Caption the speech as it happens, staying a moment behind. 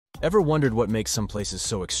Ever wondered what makes some places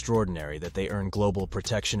so extraordinary that they earn global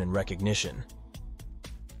protection and recognition?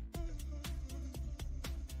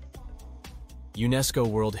 UNESCO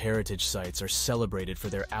World Heritage Sites are celebrated for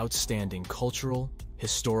their outstanding cultural,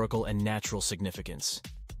 historical, and natural significance,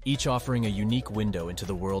 each offering a unique window into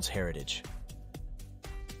the world's heritage.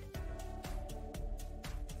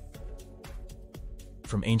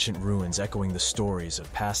 From ancient ruins echoing the stories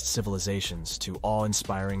of past civilizations to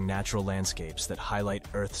awe-inspiring natural landscapes that highlight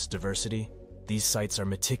Earth's diversity, these sites are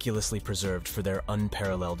meticulously preserved for their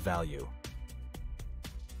unparalleled value.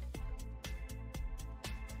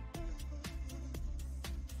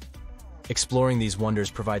 Exploring these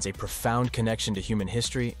wonders provides a profound connection to human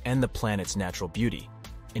history and the planet's natural beauty,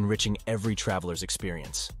 enriching every traveler's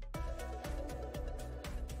experience.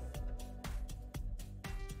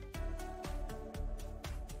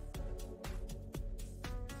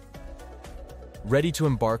 Ready to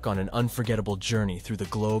embark on an unforgettable journey through the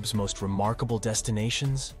globe's most remarkable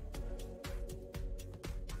destinations?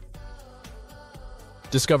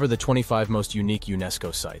 Discover the 25 most unique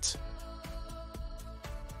UNESCO sites.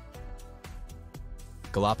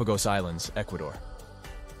 Galápagos Islands, Ecuador.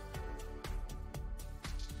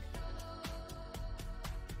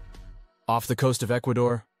 Off the coast of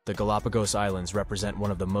Ecuador, the Galápagos Islands represent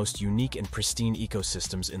one of the most unique and pristine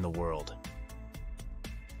ecosystems in the world.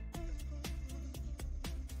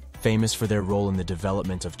 Famous for their role in the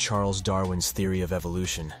development of Charles Darwin's theory of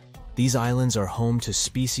evolution, these islands are home to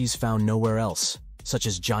species found nowhere else, such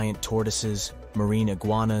as giant tortoises, marine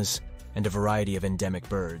iguanas, and a variety of endemic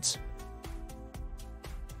birds.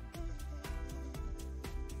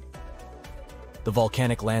 The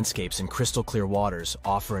volcanic landscapes and crystal-clear waters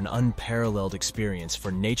offer an unparalleled experience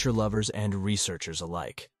for nature lovers and researchers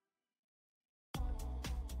alike.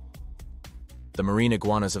 The marine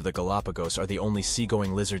iguanas of the Galapagos are the only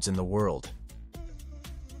seagoing lizards in the world.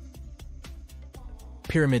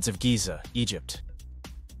 Pyramids of Giza, Egypt.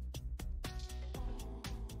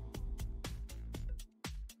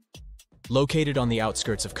 Located on the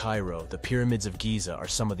outskirts of Cairo, the Pyramids of Giza are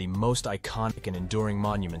some of the most iconic and enduring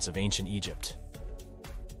monuments of ancient Egypt.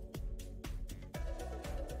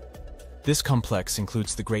 This complex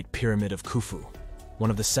includes the Great Pyramid of Khufu, one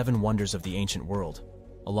of the 7 wonders of the ancient world,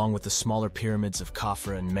 along with the smaller pyramids of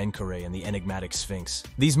Khafra and Menkaure and the enigmatic Sphinx.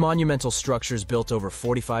 These monumental structures built over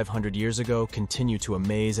 4,500 years ago continue to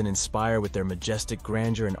amaze and inspire with their majestic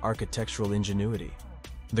grandeur and architectural ingenuity.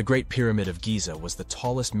 The Great Pyramid of Giza was the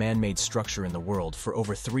tallest man-made structure in the world for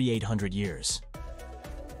over 3,800 years.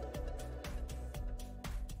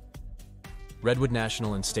 Redwood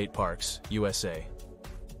National and State Parks, USA.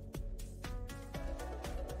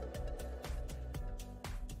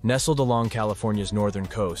 Nestled along California's northern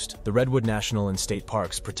coast, the Redwood National and State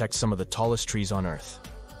Parks protect some of the tallest trees on Earth.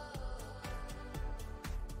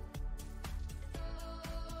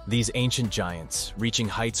 These ancient giants, reaching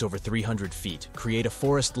heights over 300 feet, create a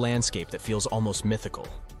forest landscape that feels almost mythical.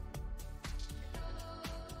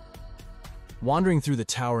 Wandering through the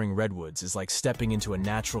towering redwoods is like stepping into a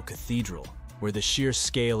natural cathedral, where the sheer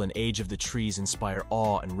scale and age of the trees inspire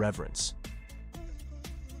awe and reverence.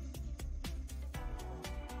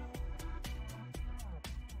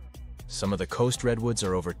 Some of the coast redwoods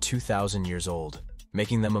are over 2,000 years old,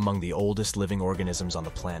 making them among the oldest living organisms on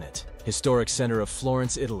the planet. Historic Centre of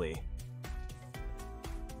Florence, Italy.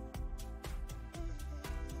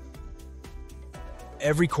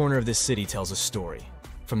 Every corner of this city tells a story,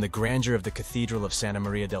 from the grandeur of the Cathedral of Santa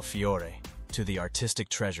Maria del Fiore to the artistic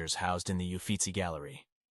treasures housed in the Uffizi Gallery.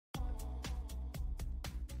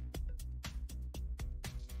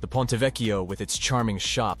 The Ponte Vecchio, with its charming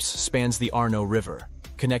shops, spans the Arno River,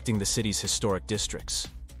 connecting the city's historic districts.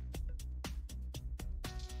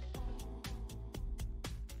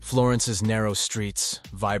 Florence's narrow streets,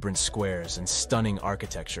 vibrant squares, and stunning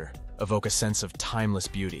architecture evoke a sense of timeless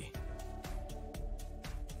beauty.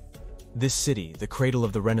 This city, the cradle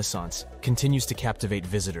of the Renaissance, continues to captivate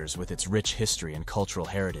visitors with its rich history and cultural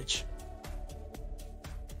heritage.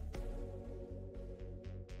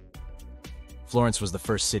 Florence was the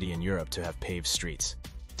first city in Europe to have paved streets,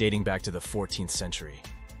 dating back to the 14th century.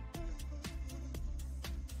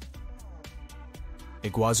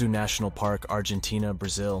 Iguazu National Park, Argentina,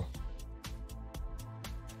 Brazil.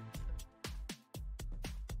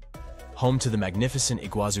 Home to the magnificent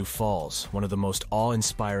Iguazu Falls, one of the most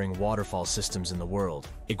awe-inspiring waterfall systems in the world,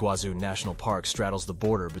 Iguazu National Park straddles the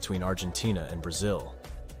border between Argentina and Brazil.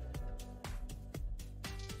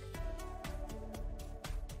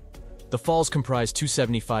 The falls comprise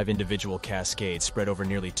 275 individual cascades spread over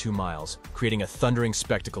nearly 2 miles, creating a thundering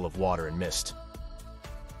spectacle of water and mist.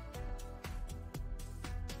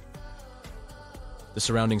 The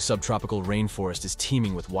surrounding subtropical rainforest is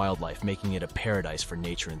teeming with wildlife, making it a paradise for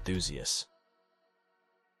nature enthusiasts.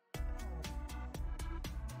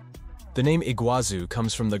 The name Iguazu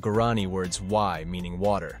comes from the Guarani words "y" meaning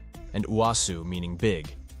water, and "uasu" meaning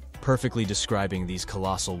big, perfectly describing these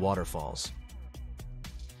colossal waterfalls.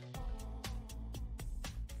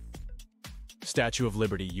 Statue of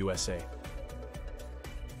Liberty, USA.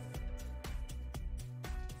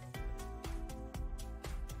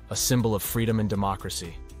 A symbol of freedom and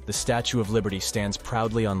democracy, the Statue of Liberty stands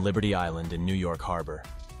proudly on Liberty Island in New York Harbor.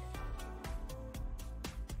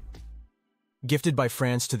 Gifted by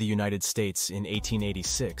France to the United States in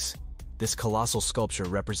 1886, this colossal sculpture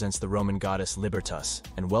represents the Roman goddess Libertas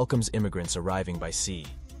and welcomes immigrants arriving by sea.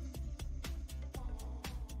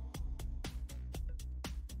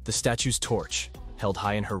 The statue's torch, held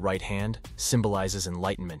high in her right hand, symbolizes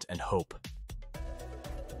enlightenment and hope.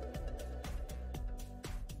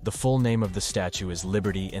 The full name of the statue is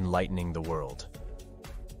Liberty Enlightening the World.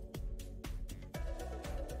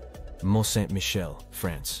 Mont-Saint-Michel,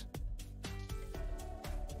 France.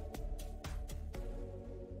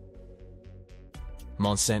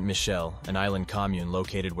 Mont-Saint-Michel, an island commune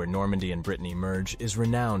located where Normandy and Brittany merge, is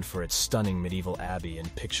renowned for its stunning medieval abbey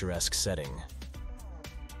and picturesque setting.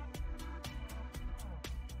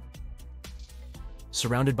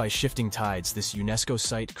 Surrounded by shifting tides, this UNESCO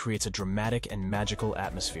site creates a dramatic and magical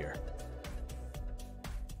atmosphere.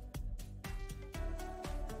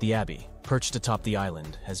 The abbey, perched atop the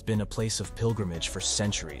island, has been a place of pilgrimage for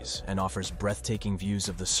centuries and offers breathtaking views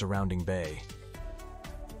of the surrounding bay.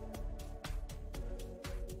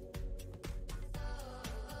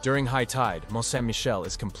 During high tide, Mont-Saint-Michel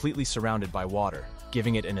is completely surrounded by water,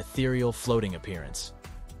 giving it an ethereal, floating appearance.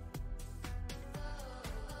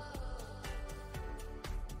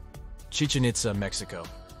 Chichen Itza, Mexico.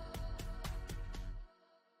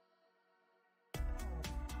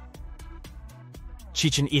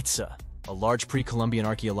 Chichen Itza, a large pre-Columbian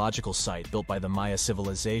archaeological site built by the Maya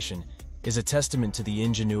civilization, is a testament to the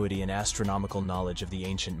ingenuity and astronomical knowledge of the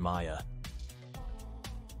ancient Maya.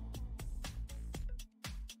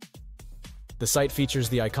 The site features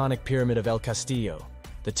the iconic Pyramid of El Castillo,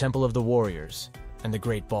 the Temple of the Warriors, and the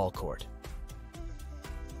Great Ball Court.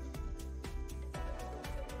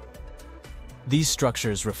 These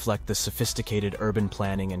structures reflect the sophisticated urban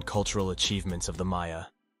planning and cultural achievements of the Maya.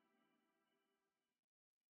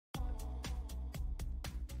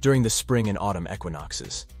 During the spring and autumn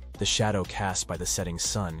equinoxes, the shadow cast by the setting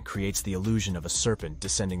sun creates the illusion of a serpent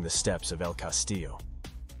descending the steps of El Castillo.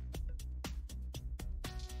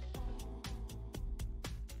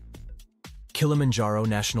 Kilimanjaro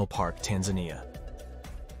National Park, Tanzania.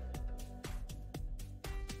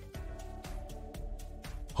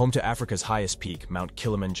 Home to Africa's highest peak, Mount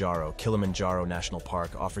Kilimanjaro, Kilimanjaro National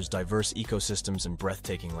Park offers diverse ecosystems and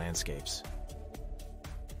breathtaking landscapes.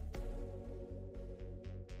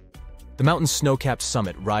 The mountain's snow-capped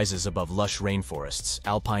summit rises above lush rainforests,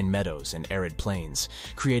 alpine meadows, and arid plains,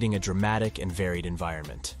 creating a dramatic and varied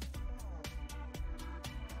environment.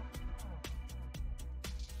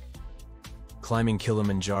 Climbing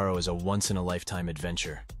Kilimanjaro is a once-in-a-lifetime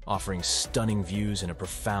adventure, offering stunning views and a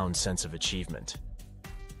profound sense of achievement.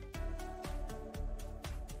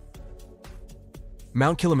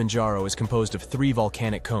 Mount Kilimanjaro is composed of 3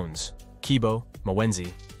 volcanic cones, Kibo,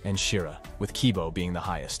 Mawenzi, and Shira, with Kibo being the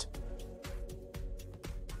highest.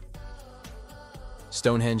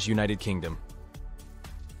 Stonehenge, United Kingdom.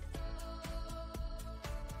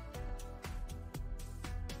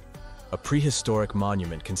 A prehistoric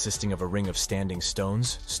monument consisting of a ring of standing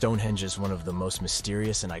stones, Stonehenge is one of the most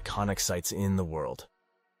mysterious and iconic sites in the world.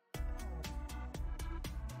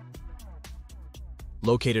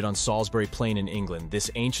 Located on Salisbury Plain in England, this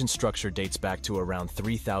ancient structure dates back to around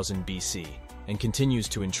 3000 BC and continues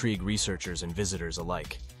to intrigue researchers and visitors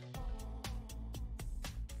alike.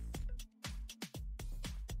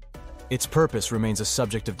 Its purpose remains a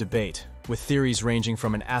subject of debate, with theories ranging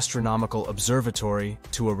from an astronomical observatory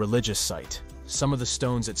to a religious site. Some of the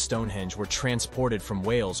stones at Stonehenge were transported from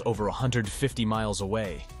Wales over 150 miles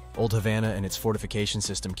away. Old Havana and its fortification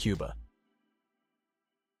system, Cuba.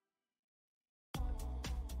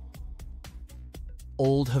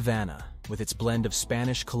 Old Havana, with its blend of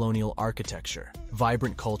Spanish colonial architecture,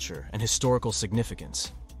 vibrant culture, and historical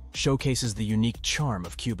significance, showcases the unique charm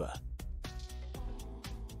of Cuba.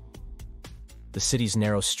 The city's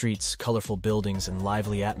narrow streets, colorful buildings, and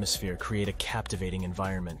lively atmosphere create a captivating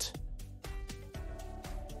environment.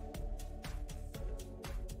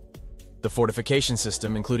 The fortification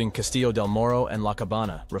system, including Castillo del Morro and La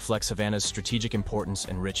Cabana, reflects Havana's strategic importance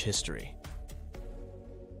and rich history.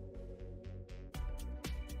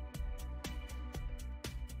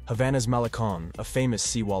 Havana's Malecón, a famous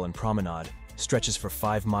seawall and promenade, stretches for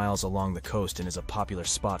 5 miles along the coast and is a popular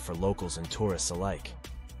spot for locals and tourists alike.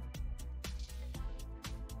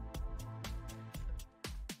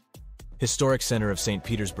 Historic Centre of St.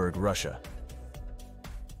 Petersburg, Russia.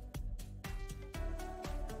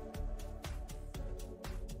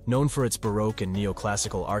 Known for its Baroque and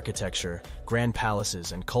neoclassical architecture, grand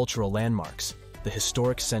palaces, and cultural landmarks, the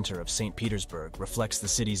Historic Centre of St. Petersburg reflects the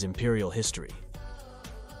city's imperial history.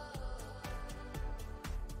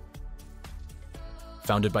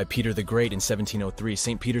 Founded by Peter the Great in 1703,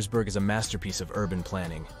 St. Petersburg is a masterpiece of urban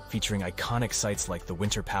planning, featuring iconic sites like the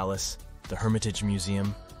Winter Palace, the Hermitage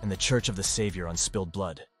Museum, and the Church of the Savior on Spilled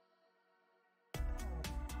Blood.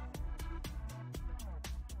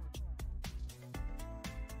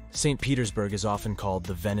 St. Petersburg is often called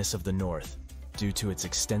the Venice of the North due to its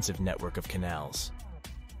extensive network of canals.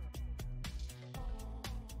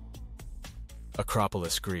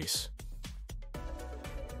 Acropolis, Greece.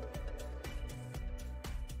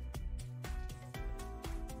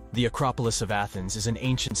 The Acropolis of Athens is an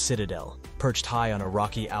ancient citadel, perched high on a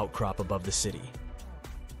rocky outcrop above the city.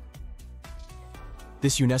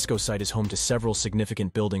 This UNESCO site is home to several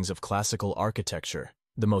significant buildings of classical architecture,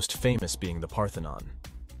 the most famous being the Parthenon.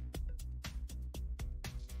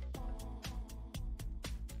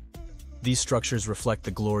 These structures reflect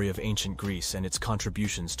the glory of ancient Greece and its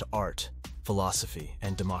contributions to art, philosophy,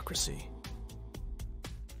 and democracy.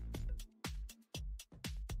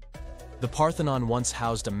 The Parthenon once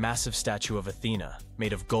housed a massive statue of Athena,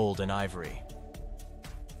 made of gold and ivory.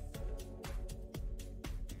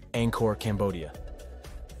 Angkor, Cambodia.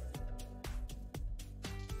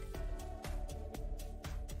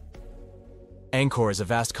 Angkor is a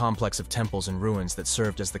vast complex of temples and ruins that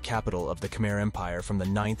served as the capital of the Khmer Empire from the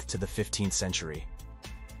 9th to the 15th century.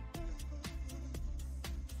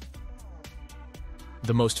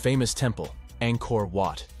 The most famous temple, Angkor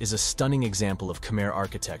Wat, is a stunning example of Khmer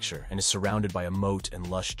architecture and is surrounded by a moat and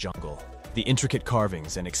lush jungle. The intricate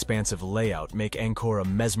carvings and expansive layout make Angkor a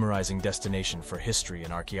mesmerizing destination for history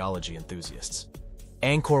and archaeology enthusiasts.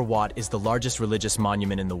 Angkor Wat is the largest religious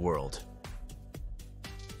monument in the world.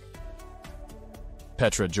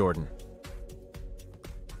 Petra, Jordan.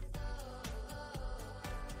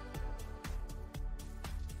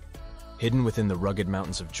 Hidden within the rugged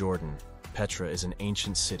mountains of Jordan, Petra is an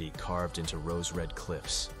ancient city carved into rose-red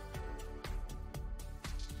cliffs.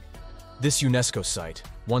 This UNESCO site,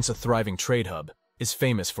 once a thriving trade hub, is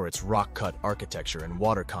famous for its rock-cut architecture and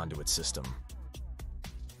water conduit system.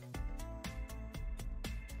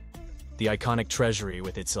 The iconic treasury,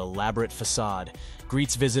 with its elaborate facade,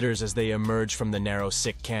 greets visitors as they emerge from the narrow,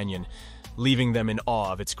 sick canyon, leaving them in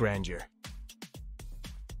awe of its grandeur.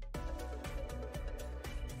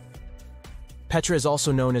 Petra is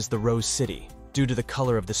also known as the Rose City, due to the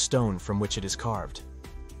color of the stone from which it is carved.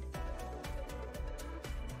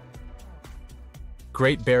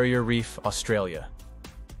 Great Barrier Reef, Australia.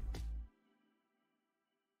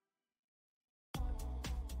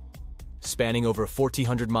 Spanning over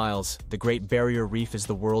 1,400 miles, the Great Barrier Reef is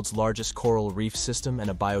the world's largest coral reef system and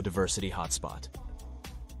a biodiversity hotspot.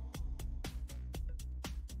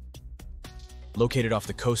 Located off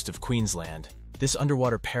the coast of Queensland, this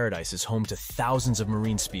underwater paradise is home to thousands of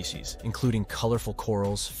marine species, including colorful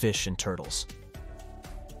corals, fish, and turtles.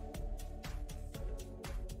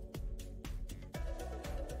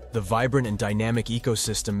 The vibrant and dynamic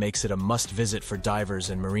ecosystem makes it a must-visit for divers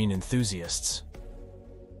and marine enthusiasts.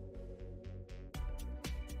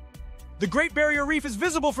 The Great Barrier Reef is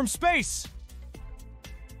visible from space!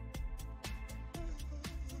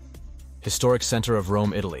 Historic Centre of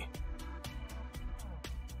Rome, Italy.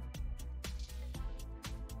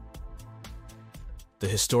 The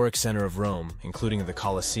Historic Centre of Rome, including the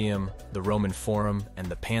Colosseum, the Roman Forum, and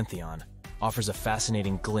the Pantheon, offers a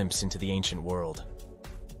fascinating glimpse into the ancient world.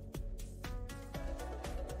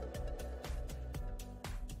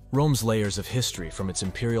 Rome's layers of history, from its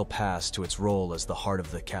imperial past to its role as the heart of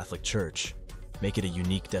the Catholic Church, make it a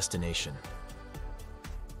unique destination.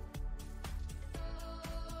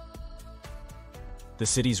 The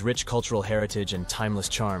city's rich cultural heritage and timeless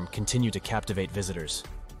charm continue to captivate visitors.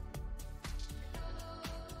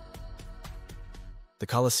 The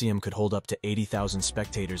Colosseum could hold up to 80,000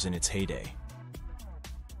 spectators in its heyday.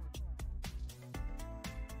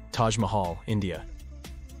 Taj Mahal, India.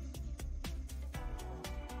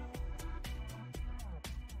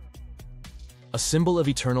 A symbol of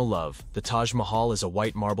eternal love, the Taj Mahal is a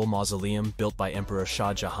white marble mausoleum built by Emperor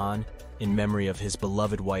Shah Jahan in memory of his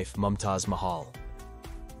beloved wife Mumtaz Mahal.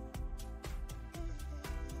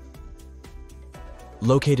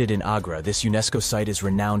 Located in Agra, this UNESCO site is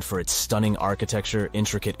renowned for its stunning architecture,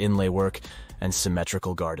 intricate inlay work, and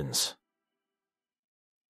symmetrical gardens.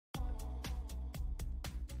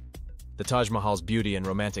 The Taj Mahal's beauty and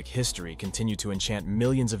romantic history continue to enchant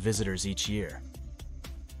millions of visitors each year.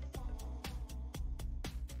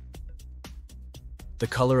 The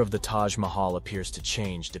color of the Taj Mahal appears to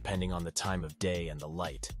change depending on the time of day and the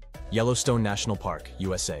light. Yellowstone National Park,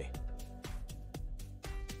 USA.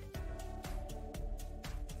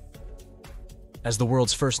 As the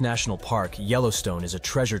world's first national park, Yellowstone is a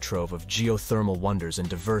treasure trove of geothermal wonders and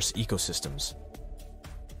diverse ecosystems.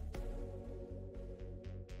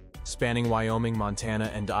 Spanning Wyoming, Montana,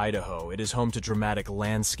 and Idaho, it is home to dramatic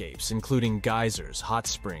landscapes, including geysers, hot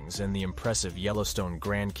springs, and the impressive Yellowstone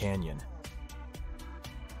Grand Canyon.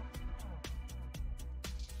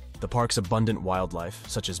 The park's abundant wildlife,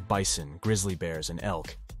 such as bison, grizzly bears, and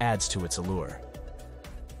elk, adds to its allure.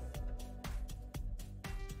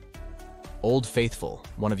 Old Faithful,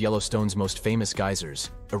 one of Yellowstone's most famous geysers,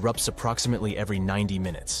 erupts approximately every 90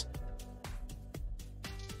 minutes.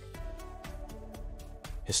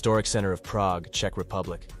 Historic Centre of Prague, Czech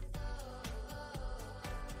Republic.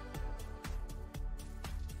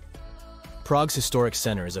 Prague's Historic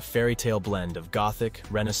Centre is a fairy tale blend of Gothic,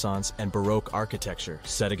 Renaissance, and Baroque architecture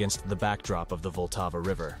set against the backdrop of the Vltava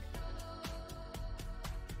River.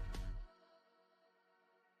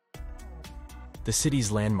 The city's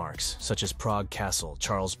landmarks, such as Prague Castle,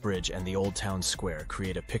 Charles Bridge, and the Old Town Square,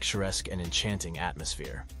 create a picturesque and enchanting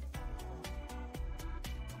atmosphere.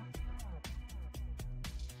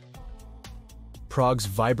 Prague's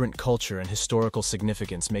vibrant culture and historical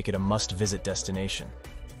significance make it a must-visit destination.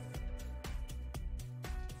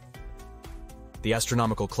 The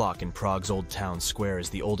astronomical clock in Prague's Old Town Square is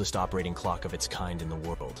the oldest operating clock of its kind in the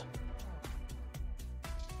world.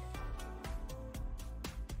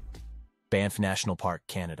 Banff National Park,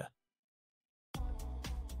 Canada.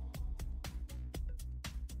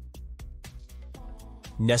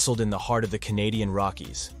 Nestled in the heart of the Canadian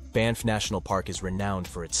Rockies, Banff National Park is renowned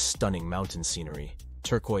for its stunning mountain scenery,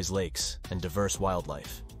 turquoise lakes, and diverse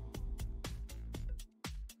wildlife.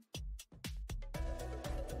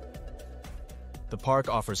 The park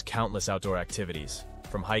offers countless outdoor activities,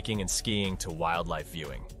 from hiking and skiing to wildlife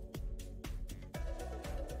viewing.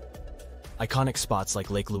 Iconic spots like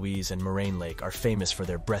Lake Louise and Moraine Lake are famous for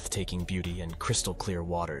their breathtaking beauty and crystal-clear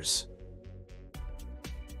waters.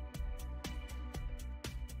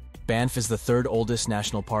 Banff is the third oldest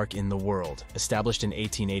national park in the world, established in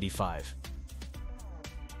 1885.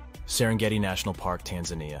 Serengeti National Park,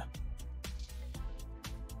 Tanzania.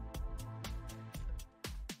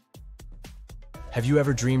 Have you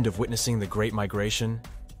ever dreamed of witnessing the Great Migration,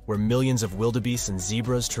 where millions of wildebeests and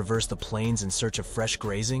zebras traverse the plains in search of fresh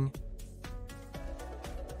grazing?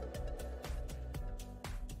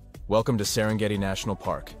 Welcome to Serengeti National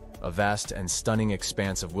Park, a vast and stunning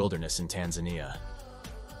expanse of wilderness in Tanzania.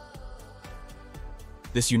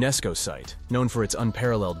 This UNESCO site, known for its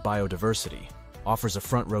unparalleled biodiversity, offers a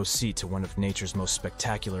front-row seat to one of nature's most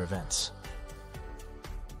spectacular events.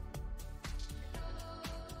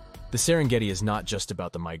 The Serengeti is not just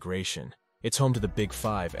about the migration. It's home to the Big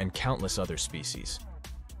Five and countless other species.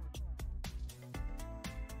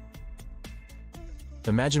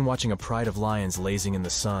 Imagine watching a pride of lions lazing in the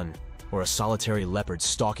sun, or a solitary leopard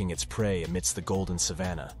stalking its prey amidst the golden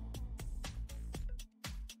savanna.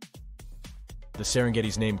 The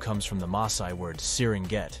Serengeti's name comes from the Maasai word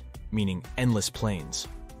Seringet, meaning endless plains,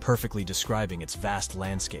 perfectly describing its vast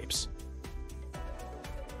landscapes.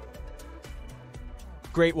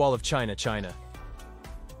 Great Wall of China, China.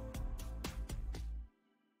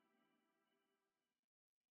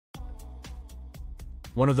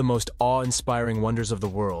 One of the most awe-inspiring wonders of the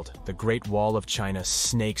world, the Great Wall of China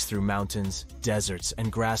snakes through mountains, deserts,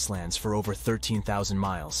 and grasslands for over 13,000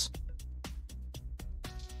 miles.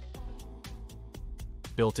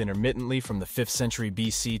 Built intermittently from the 5th century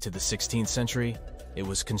BC to the 16th century, it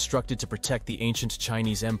was constructed to protect the ancient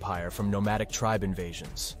Chinese Empire from nomadic tribe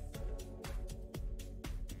invasions.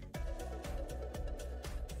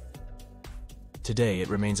 Today, it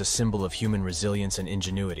remains a symbol of human resilience and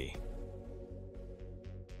ingenuity.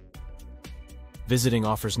 Visiting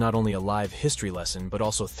offers not only a live history lesson, but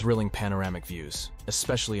also thrilling panoramic views,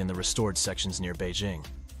 especially in the restored sections near Beijing.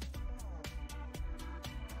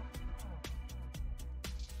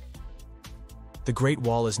 The Great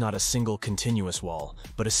Wall is not a single continuous wall,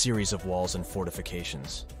 but a series of walls and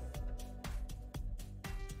fortifications.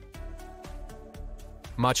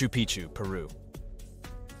 Machu Picchu, Peru.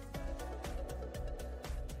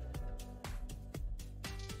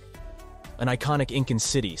 An iconic Incan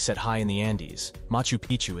city set high in the Andes, Machu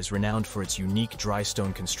Picchu is renowned for its unique dry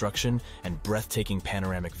stone construction and breathtaking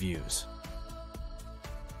panoramic views.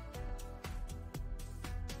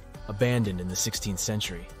 Abandoned in the 16th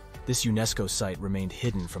century, this UNESCO site remained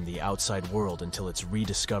hidden from the outside world until its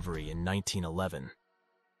rediscovery in 1911.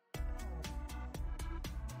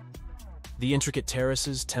 The intricate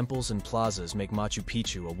terraces, temples, and plazas make Machu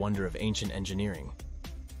Picchu a wonder of ancient engineering.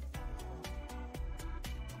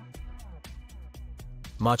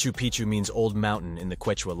 Machu Picchu means Old Mountain in the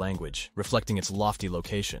Quechua language, reflecting its lofty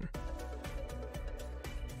location.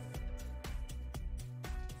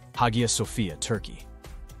 Hagia Sophia, Turkey.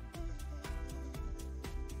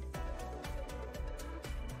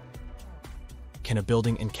 Can a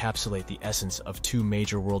building encapsulate the essence of two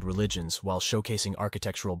major world religions while showcasing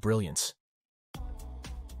architectural brilliance?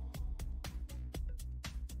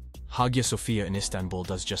 Hagia Sophia in Istanbul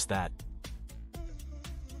does just that.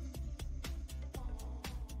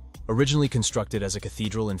 Originally constructed as a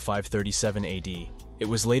cathedral in 537 AD, it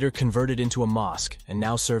was later converted into a mosque and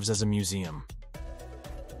now serves as a museum.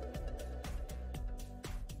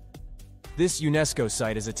 This UNESCO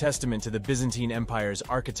site is a testament to the Byzantine Empire's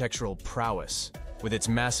architectural prowess, with its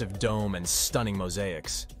massive dome and stunning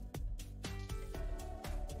mosaics.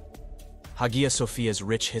 Hagia Sophia's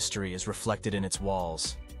rich history is reflected in its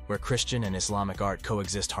walls, where Christian and Islamic art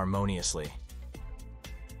coexist harmoniously.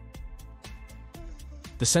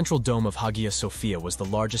 The central dome of Hagia Sophia was the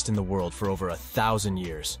largest in the world for over 1,000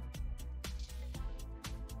 years.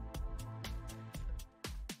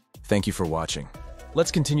 Thank you for watching.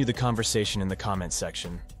 Let's continue the conversation in the comments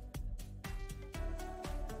section.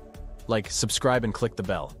 Like, subscribe, and click the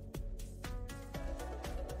bell.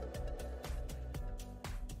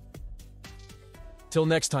 Till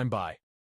next time, bye.